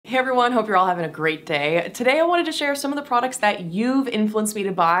Hey everyone, hope you're all having a great day. Today I wanted to share some of the products that you've influenced me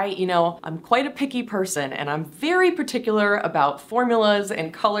to buy. You know, I'm quite a picky person and I'm very particular about formulas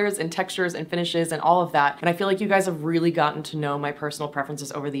and colors and textures and finishes and all of that. And I feel like you guys have really gotten to know my personal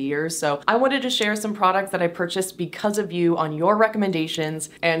preferences over the years. So I wanted to share some products that I purchased because of you on your recommendations.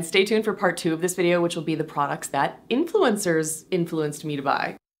 And stay tuned for part 2 of this video, which will be the products that influencers influenced me to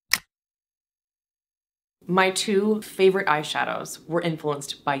buy. My two favorite eyeshadows were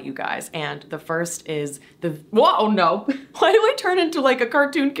influenced by you guys, and the first is the— whoa, no! Why do I turn into like a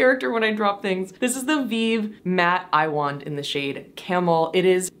cartoon character when I drop things? This is the Vive Matte Eye Wand in the shade Camel. It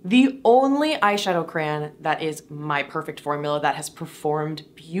is the only eyeshadow crayon that is my perfect formula that has performed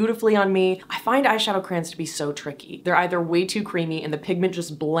beautifully on me. I find eyeshadow crayons to be so tricky. They're either way too creamy and the pigment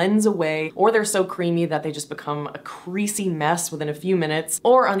just blends away, or they're so creamy that they just become a creasy mess within a few minutes.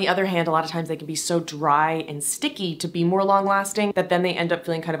 Or on the other hand, a lot of times they can be so dry and sticky to be more long lasting that then they end up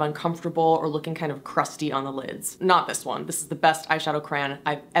feeling kind of uncomfortable or looking kind of crusty on the lids. Not this one. This is the best eyeshadow crayon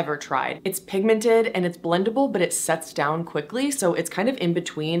I've ever tried. It's pigmented and it's blendable, but it sets down quickly. So it's kind of in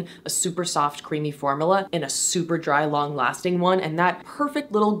between a super soft, creamy formula and a super dry, long lasting one. And that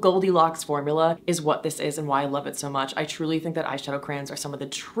perfect little Goldilocks formula is what this is and why I love it so much. I truly think that eyeshadow crayons are some of the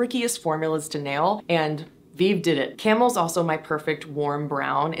trickiest formulas to nail, and Vive did it. Camel's also my perfect warm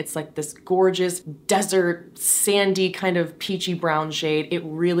brown. It's like this gorgeous desert, sandy kind of peachy brown shade. It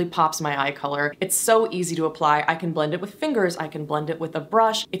really pops my eye color. It's so easy to apply. I can blend it with fingers. I can blend it with a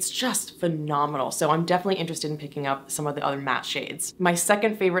brush. It's just phenomenal. So I'm definitely interested in picking up some of the other matte shades. My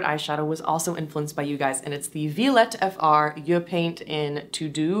second favorite eyeshadow was also influenced by you guys, and it's the Violette FR Yeux Paint in To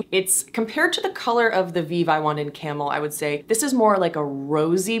Do. It's compared to the color of the Vive Eye Wand in Camel, I would say this is more like a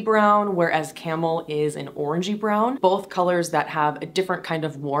rosy brown, whereas Camel is an orangey brown, both colors that have a different kind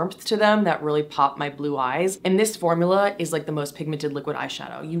of warmth to them that really pop my blue eyes. And this formula is like the most pigmented liquid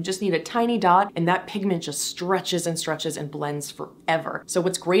eyeshadow. You just need a tiny dot and that pigment just stretches and stretches and blends forever. So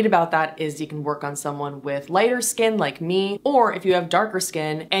what's great about that is you can work on someone with lighter skin like me, or if you have darker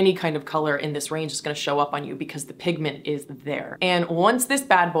skin, any kind of color in this range is gonna show up on you because the pigment is there. And once this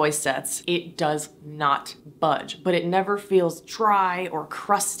bad boy sets, it does not budge, but it never feels dry or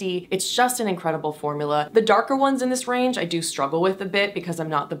crusty. It's just an incredible formula. The darker ones in this range I do struggle with a bit because I'm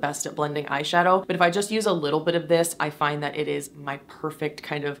not the best at blending eyeshadow, but if I just use a little bit of this, I find that it is my perfect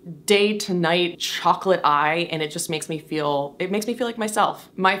kind of day to night chocolate eye, and it just makes me feel like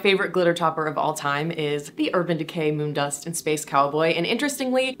myself. My favorite glitter topper of all time is the Urban Decay Moondust in Space Cowboy, and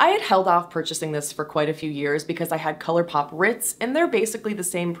interestingly, I had held off purchasing this for quite a few years because I had ColourPop Ritz, and they're basically the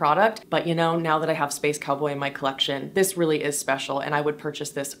same product, but you know, now that I have Space Cowboy in my collection, this really is special, and I would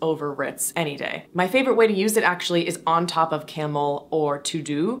purchase this over Ritz any day. My favorite way to use it actually is on top of Camel or To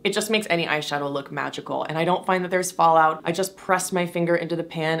Do. It just makes any eyeshadow look magical, and I don't find that there's fallout. I just press my finger into the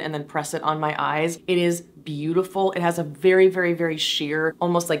pan and then press it on my eyes. It is beautiful. It has a very, very, very sheer,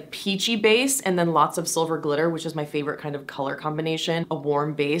 almost like peachy base, and then lots of silver glitter, which is my favorite kind of color combination. A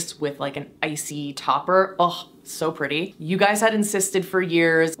warm base with like an icy topper. Oh, so pretty. You guys had insisted for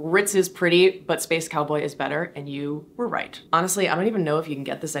years, Ritz is pretty, but Space Cowboy is better, and you were right. Honestly, I don't even know if you can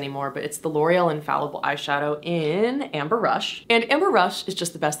get this anymore, but it's the L'Oreal Infallible eyeshadow in Amber Rush. And Amber Rush is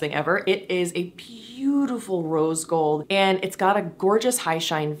just the best thing ever. It is a beautiful rose gold, and it's got a gorgeous high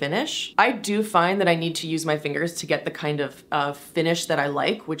shine finish. I do find that I need to use my fingers to get the kind of finish that I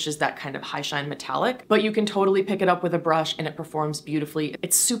like, which is that kind of high shine metallic, but you can totally pick it up with a brush and it performs beautifully.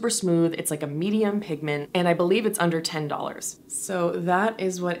 It's super smooth. It's like a medium pigment, and I believe it's under $10. So that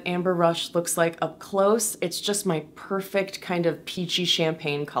is what Amber Rush looks like up close. It's just my perfect kind of peachy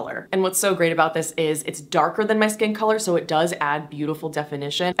champagne color. And what's so great about this is it's darker than my skin color, so it does add beautiful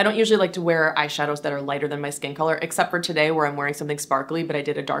definition. I don't usually like to wear eyeshadows that are lighter than my skin color, except for today where I'm wearing something sparkly, but I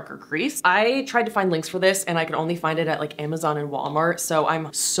did a darker crease. I tried to find links for this and I could only find it at like Amazon and Walmart, so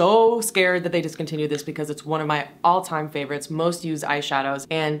I'm so scared that they discontinue this because it's one of my all-time favorites, most used eyeshadows,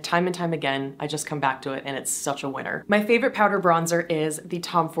 and time again, I just come back to it and it's such a winner. My favorite powder bronzer is the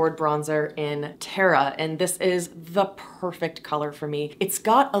Tom Ford bronzer in Terra, and this is the perfect color for me. It's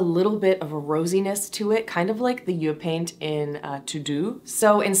got a little bit of a rosiness to it, kind of like the Yeux Paint in To Do.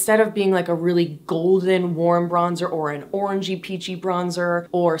 So instead of being like a really golden warm bronzer or an orangey peachy bronzer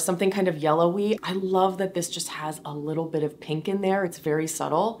or something kind of yellowy, I love that this just has a little bit of pink in there. It's very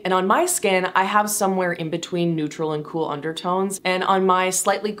subtle. And on my skin, I have somewhere in between neutral and cool undertones. And on my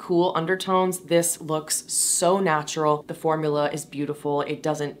slightly cool undertones, this looks so natural. The formula is beautiful. It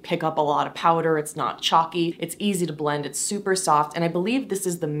doesn't pick up a lot of powder. It's not chalky. It's easy to blend. It's super soft. And I believe this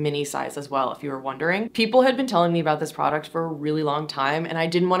is the mini size as well, if you were wondering. People had been telling me about this product for a really long time, and I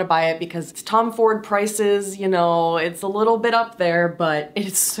didn't want to buy it because it's Tom Ford board prices, you know, it's a little bit up there, but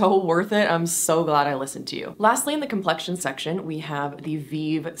it's so worth it. I'm so glad I listened to you. Lastly, in the complexion section, we have the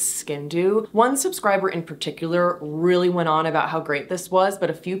Vive Skin Dew. One subscriber in particular really went on about how great this was, but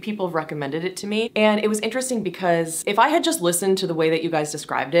a few people have recommended it to me. And it was interesting because if I had just listened to the way that you guys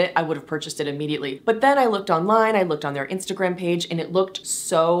described it, I would have purchased it immediately. But then I looked online, I looked on their Instagram page, and it looked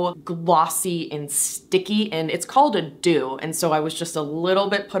so glossy and sticky, and it's called a dew. And so I was just a little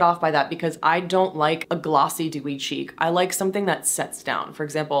bit put off by that because I don't like a glossy dewy cheek. I like something that sets down. For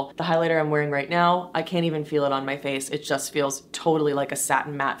example, the highlighter I'm wearing right now, I can't even feel it on my face. It just feels totally like a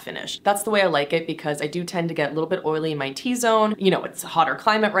satin matte finish. That's the way I like it because I do tend to get a little bit oily in my T-zone. You know, it's a hotter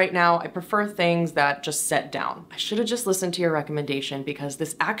climate right now. I prefer things that just set down. I should have just listened to your recommendation because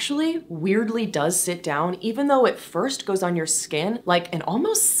this actually weirdly does sit down, even though it first goes on your skin like an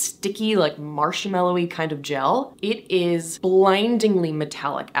almost sticky, like marshmallowy kind of gel. It is blindingly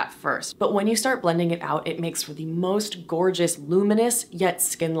metallic at first, but when you start blending it out, it makes for the most gorgeous, luminous, yet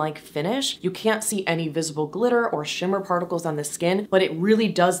skin-like finish. You can't see any visible glitter or shimmer particles on the skin, but it really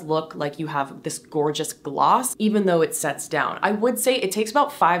does look like you have this gorgeous gloss, even though it sets down. I would say it takes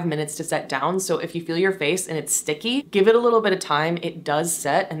about 5 minutes to set down, so if you feel your face and it's sticky, give it a little bit of time. It does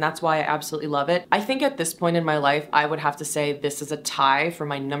set, and that's why I absolutely love it. I think at this point in my life, I would have to say this is a tie for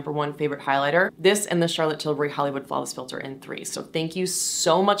my #1 favorite highlighter. This and the Charlotte Tilbury Hollywood Flawless Filter in 3. So thank you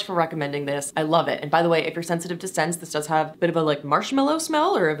so much for recommending this. I love it. And by the way, if you're sensitive to scents, this does have a bit of a like marshmallow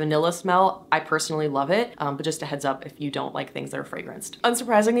smell or a vanilla smell. I personally love it, but just a heads up if you don't like things that are fragranced.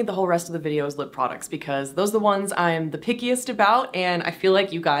 Unsurprisingly, the whole rest of the video is lip products because those are the ones I'm the pickiest about, and I feel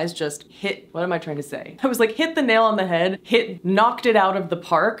like you guys just hit, what am I trying to say? I was like, hit the nail on the head, knocked it out of the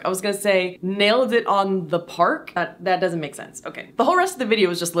park. I was gonna say, nailed it on the park. That doesn't make sense. Okay. The whole rest of the video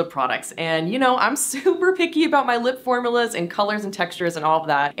is just lip products, and you know, I'm super picky about my lip formulas and colors and textures and all of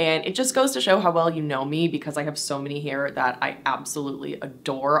that, and it just goes to show how well you know me because I have so many here that I absolutely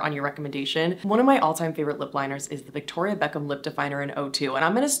adore on your recommendation. One of my all-time favorite lip liners is the Victoria Beckham Lip Definer in 02, and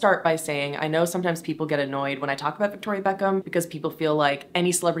I'm gonna start by saying, I know sometimes people get annoyed when I talk about Victoria Beckham because people feel like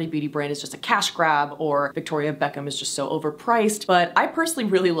any celebrity beauty brand is just a cash grab or Victoria Beckham is just so overpriced, but I personally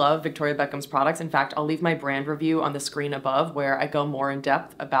really love Victoria Beckham's products. In fact, I'll leave my brand review on the screen above where I go more in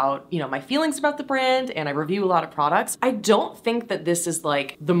depth about, you know, my feelings about the brand and I review a lot of products. I don't think that this is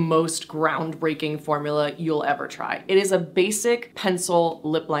like the most groundbreaking formula you'll ever try. It is a basic pencil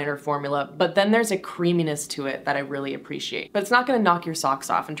lip liner formula, but then there's a creaminess to it that I really appreciate. But it's not gonna knock your socks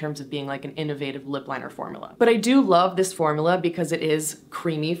off in terms of being like an innovative lip liner formula. But I do love this formula because it is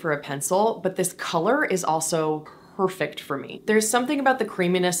creamy for a pencil, but this color is also perfect for me. There's something about the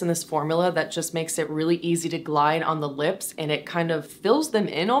creaminess in this formula that just makes it really easy to glide on the lips, and it kind of fills them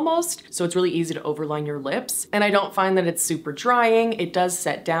in almost, so it's really easy to overline your lips. And I don't find that it's super drying. It does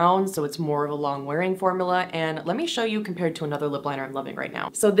set down, so it's more of a long wearing formula. And let me show you compared to another lip liner I'm loving right now.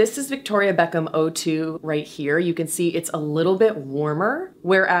 So this is Victoria Beckham 02 right here. You can see it's a little bit warmer,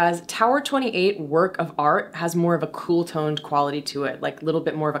 whereas Tower 28 Work of Art has more of a cool toned quality to it, like a little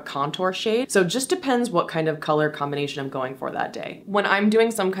bit more of a contour shade. So it just depends what kind of color combination I'm going for that day. When I'm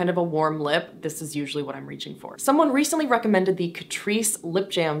doing some kind of a warm lip, this is usually what I'm reaching for. Someone recently recommended the Catrice lip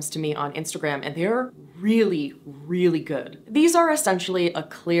jams to me on Instagram, and they're really, really good. These are essentially a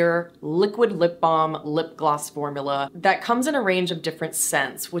clear liquid lip balm lip gloss formula that comes in a range of different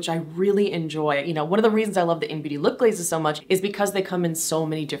scents, which I really enjoy. You know, one of the reasons I love the InBeauty lip glazes so much is because they come in so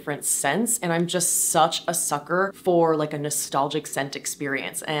many different scents, and I'm just such a sucker for like a nostalgic scent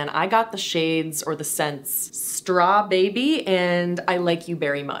experience. And I got the shades or the scents Straw Baby and I Like You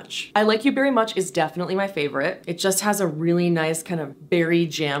Berry Much. I Like You Berry Much is definitely my favorite. It just has a really nice kind of berry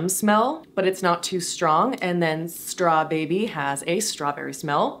jam smell, but it's not too strong. And then Straw Baby has a strawberry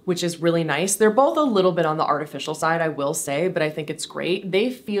smell, which is really nice. They're both a little bit on the artificial side, I will say, but I think it's great.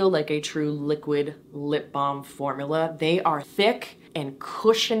 They feel like a true liquid lip balm formula. They are thick and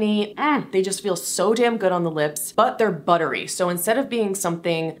cushiony. They just feel so damn good on the lips, but they're buttery. So instead of being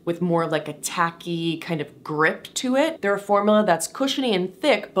something with more like a tacky kind of grip to it, they're a formula that's cushiony and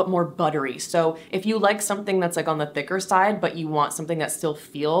thick, but more buttery. So if you like something that's like on the thicker side, but you want something that still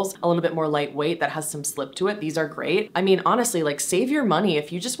feels a little bit more lightweight, that has some slip to it, these are great. I mean, honestly, like save your money.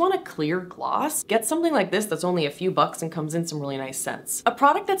 If you just want a clear gloss, get something like this that's only a few bucks and comes in some really nice scents. A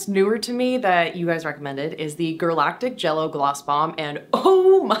product that's newer to me that you guys recommended is the Galactic Jello Gloss Bomb, and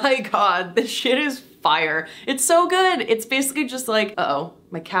oh my god, this shit is fire. It's so good. It's basically just like, uh-oh,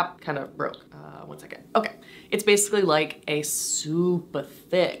 my cap kind of broke. One second. Okay. It's basically like a super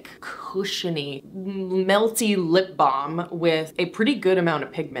thick, cushiony, melty lip balm with a pretty good amount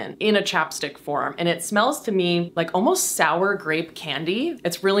of pigment in a chapstick form. And it smells to me like almost sour grape candy.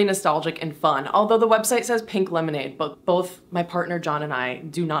 It's really nostalgic and fun. Although the website says pink lemonade, but both my partner John and I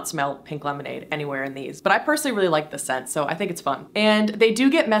do not smell pink lemonade anywhere in these. But I personally really like the scent, so I think it's fun. And they do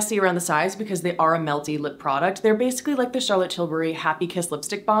get messy around the sides because they are a melty lip product. They're basically like the Charlotte Tilbury Happy Kiss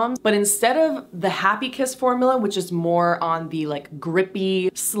lipstick balms, but instead of the Happy Kiss formula, which is more on the like grippy,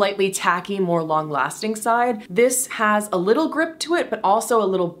 slightly tacky, more long-lasting side, this has a little grip to it, but also a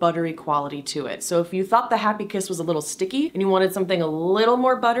little buttery quality to it. So if you thought the Happy Kiss was a little sticky and you wanted something a little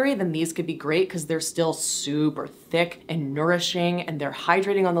more buttery, then these could be great because they're still super thick and nourishing and they're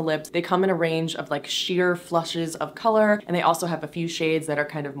hydrating on the lips. They come in a range of like sheer flushes of color, and they also have a few shades that are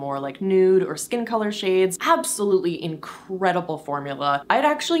kind of more like nude or skin color shades. Absolutely incredible formula. I'd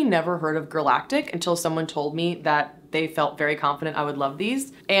actually never heard of Girlactic until someone told me that they felt very confident I would love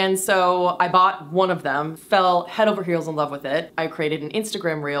these. And so I bought one of them, fell head over heels in love with it. I created an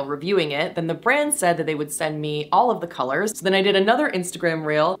Instagram reel reviewing it. Then the brand said that they would send me all of the colors. So then I did another Instagram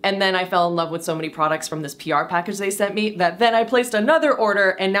reel, and then I fell in love with so many products from this PR package they sent me that then I placed another order,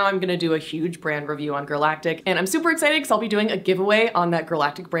 and now I'm gonna do a huge brand review on Girlactic. And I'm super excited because I'll be doing a giveaway on that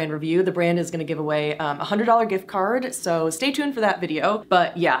Girlactic brand review. The brand is gonna give away a $100 gift card, so stay tuned for that video.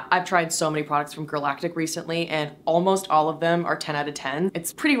 But yeah, I've tried so many products from Girlactic recently, and almost all of them are 10 out of 10.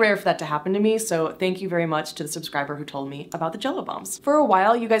 It's pretty rare for that to happen to me, so thank you very much to the subscriber who told me about the Jello bombs. For a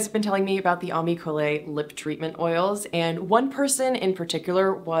while, you guys have been telling me about the Ami Collet lip treatment oils, and one person in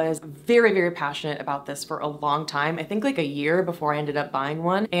particular was very, very passionate about this for a long time. I think like a year before I ended up buying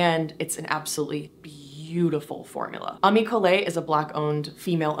one, and it's an absolutely beautiful formula. Ami Collet is a Black-owned,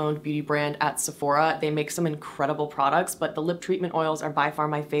 female-owned beauty brand at Sephora. They make some incredible products, but the lip treatment oils are by far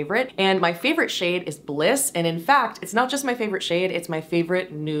my favorite. And my favorite shade is Bliss. And in fact, it's not just my favorite shade, it's my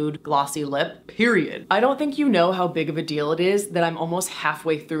favorite nude glossy lip, period. I don't think you know how big of a deal it is that I'm almost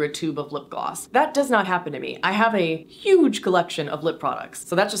halfway through a tube of lip gloss. That does not happen to me. I have a huge collection of lip products.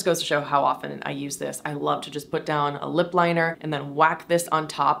 So that just goes to show how often I use this. I love to just put down a lip liner and then whack this on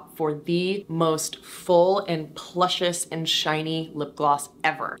top for the most full and plushious and shiny lip gloss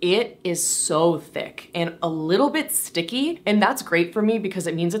ever. It is so thick and a little bit sticky, and that's great for me because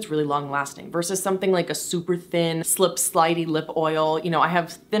it means it's really long lasting versus something like a super thin, slip slidey lip oil. You know, I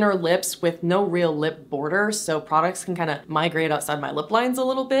have thinner lips with no real lip border, so products can kind of migrate outside my lip lines a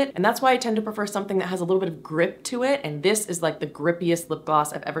little bit, and that's why I tend to prefer something that has a little bit of grip to it, and this is like the grippiest lip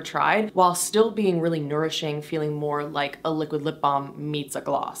gloss I've ever tried, while still being really nourishing, feeling more like a liquid lip balm meets a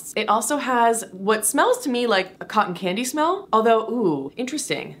gloss. It also has what smells to me like a cotton candy smell, although, ooh,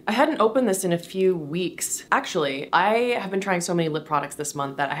 interesting. I hadn't opened this in a few weeks. Actually, I have been trying so many lip products this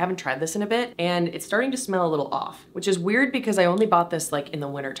month that I haven't tried this in a bit, and it's starting to smell a little off, which is weird because I only bought this like in the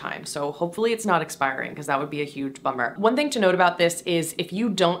winter time, so hopefully it's not expiring because that would be a huge bummer. One thing to note about this is if you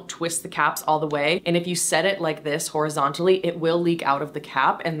don't twist the caps all the way, and if you set it like this horizontally, it will leak out of the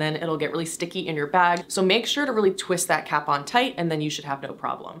cap and then it'll get really sticky in your bag. So make sure to really twist that cap on tight and then you should have no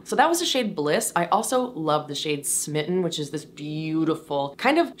problem. So that was the shade Bliss. I also love the shade Smitten, which is this beautiful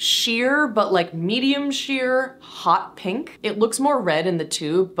kind of sheer, but like medium sheer hot pink. It looks more red in the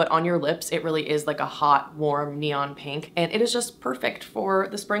tube, but on your lips, it really is like a hot, warm neon pink. And it is just perfect for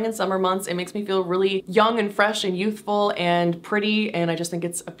the spring and summer months. It makes me feel really young and fresh and youthful and pretty. And I just think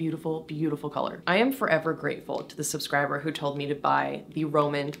it's a beautiful, beautiful color. I am forever grateful to the subscriber who told me to buy the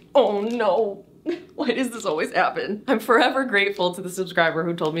Romand. Oh no. Why does this always happen? I'm forever grateful to the subscriber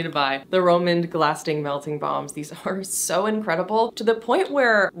who told me to buy the Romand Glasting Melting Balms. These are so incredible to the point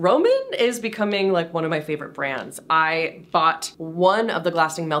where Romand is becoming like one of my favorite brands. I bought one of the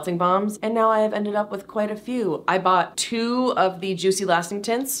Glasting Melting Balms and now I have ended up with quite a few. I bought 2 of the Juicy Lasting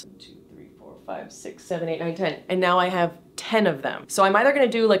Tints. 1, 2, 3, 4, 5, 6, 7, 8, 9, 10. And now I have 10 of them. So I'm either gonna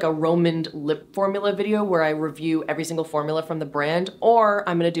do like a Romand lip formula video where I review every single formula from the brand, or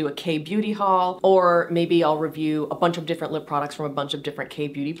I'm gonna do a K-beauty haul, or maybe I'll review a bunch of different lip products from a bunch of different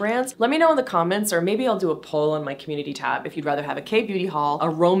K-beauty brands. Let me know in the comments, or maybe I'll do a poll on my community tab if you'd rather have a K-beauty haul, a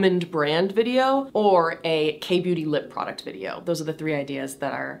Romand brand video, or a K-beauty lip product video. Those are the 3 ideas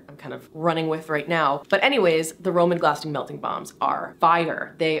that I'm kind of running with right now. But anyways, the Romand Glasting Melting Balms are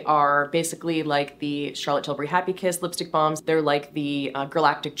fire. They are basically like the Charlotte Tilbury Happy Kiss lipstick balm bombs. They're like the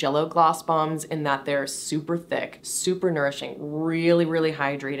Galactic Jello gloss bombs in that they're super thick, super nourishing, really, really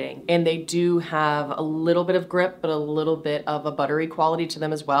hydrating. And they do have a little bit of grip, but a little bit of a buttery quality to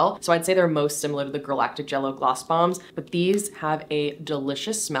them as well. So I'd say they're most similar to the Galactic Jello gloss bombs, but these have a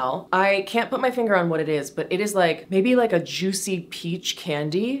delicious smell. I can't put my finger on what it is, but it is like maybe like a juicy peach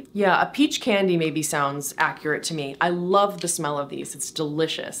candy. Yeah, a peach candy maybe sounds accurate to me. I love the smell of these. It's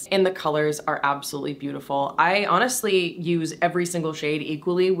delicious. And the colors are absolutely beautiful. I honestly use every single shade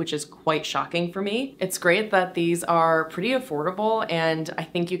equally, which is quite shocking for me. It's great that these are pretty affordable, and I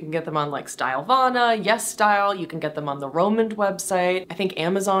think you can get them on like Stylevana, Yes Style, you can get them on the Romand website, I think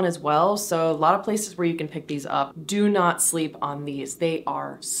Amazon as well, so a lot of places where you can pick these up. Do not sleep on these. They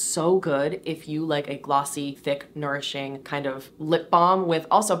are so good if you like a glossy, thick, nourishing kind of lip balm with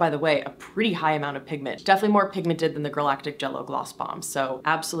also, by the way, a pretty high amount of pigment. Definitely more pigmented than the Galactic Jello gloss bombs, so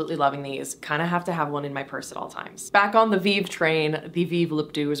absolutely loving these. Kind of have to have one in my purse at all times. Back on the Vive train, the Vive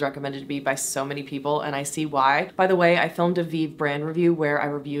Lip Dew is recommended to me by so many people, and I see why. By the way, I filmed a Vive brand review where I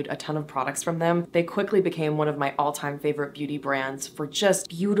reviewed a ton of products from them. They quickly became one of my all-time favorite beauty brands for just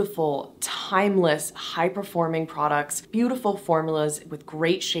beautiful, timeless, high-performing products, beautiful formulas with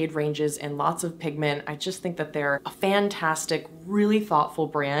great shade ranges and lots of pigment. I just think that they're a fantastic, really thoughtful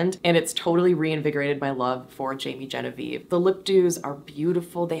brand, and it's totally reinvigorated my love for Jamie Genevieve. The lip dews are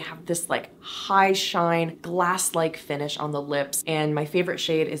beautiful. They have this like high shine, glass-like finish on the lips, and my favorite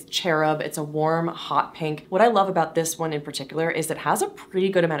shade is Cherub. It's a warm, hot pink. What I love about this one in particular is it has a pretty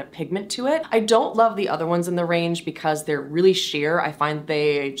good amount of pigment to it. I don't love the other ones in the range because they're really sheer. I find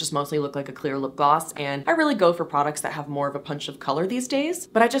they just mostly look like a clear lip gloss, and I really go for products that have more of a punch of color these days.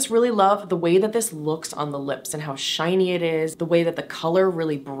 But I just really love the way that this looks on the lips and how shiny it is, the way that the color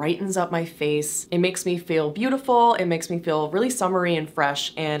really brightens up my face. It makes me feel beautiful. It makes me feel really summery and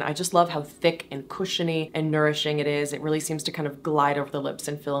fresh, and I just love how thick and cushiony and nourishing it is. It really seems to kind of glide over the lips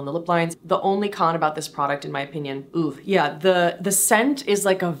and fill in the lip lines. The only con about this product, in my opinion, the scent is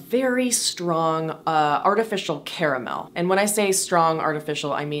like a very strong artificial caramel. And when I say strong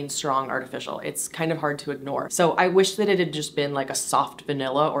artificial, I mean strong artificial. It's kind of hard to ignore. So I wish that it had just been like a soft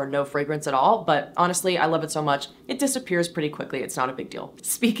vanilla or no fragrance at all, but honestly, I love it so much. It disappears pretty quickly. It's not a big deal.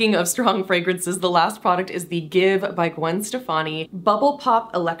 Speaking of strong fragrances, the last product is the Give by Gwen Stefani Bubble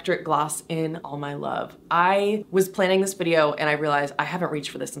Pop Electric Gloss in All My Love. I was planning this video and I realized I haven't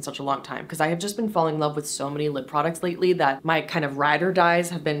reached for this in such a long time because I have just been falling in love with so many lip products lately that my kind of ride or dies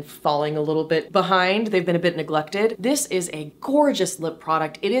have been falling a little bit behind. They've been a bit neglected. This is a gorgeous lip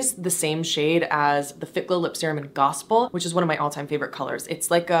product. It is the same shade as the Fit Glow Lip Serum in Gospel, which is one of my all-time favorite colors. It's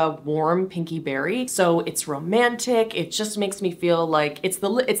like a warm pinky berry, so it's romantic. It just makes me feel like it's the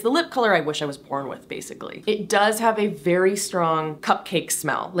lip color I wish I was born with, basically. It does have a very strong cupcake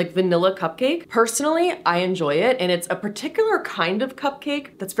smell, like vanilla cupcake. Personally, I enjoy it, and it's a particular kind of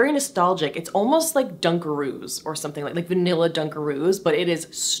cupcake that's very nostalgic. It's almost like Dunkaroos or something like vanilla Dunkaroos, but it is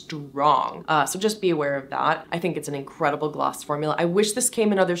strong. So just be aware of that. I think it's an incredible gloss formula. I wish this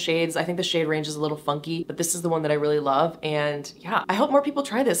came in other shades. I think the shade range is a little funky, but this is the one that I really love. And yeah, I hope more people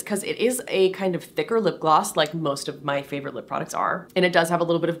try this because it is a kind of thicker lip gloss like most of my favorite lip products are. And it does have a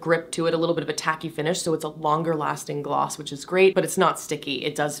little bit of grip to it, a little bit of a tacky finish, so it's a longer lasting gloss, which is great, but it's not sticky.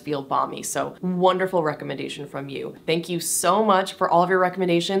 It does feel balmy, so wonderful recommendation from you. Thank you so much for all of your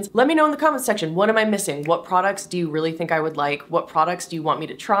recommendations. Let me know in the comments section, what am I missing? What products do you really think I would like? What products do you want me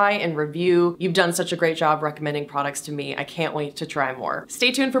to try and review? You've done such a great job recommending products to me. I can't wait to try more.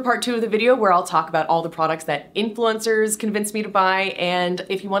 Stay tuned for part 2 of the video where I'll talk about all the products that influencers convinced me to buy, and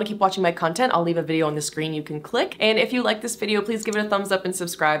if you want to keep watching my content, I'll leave a video on the screen you can click. And if you like this video, please give it a thumbs up and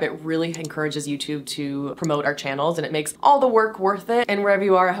subscribe. It really encourages YouTube to promote our channels, and it makes all the work worth it. And wherever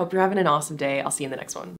you are, I hope you're having an awesome day. I'll see you in the next one.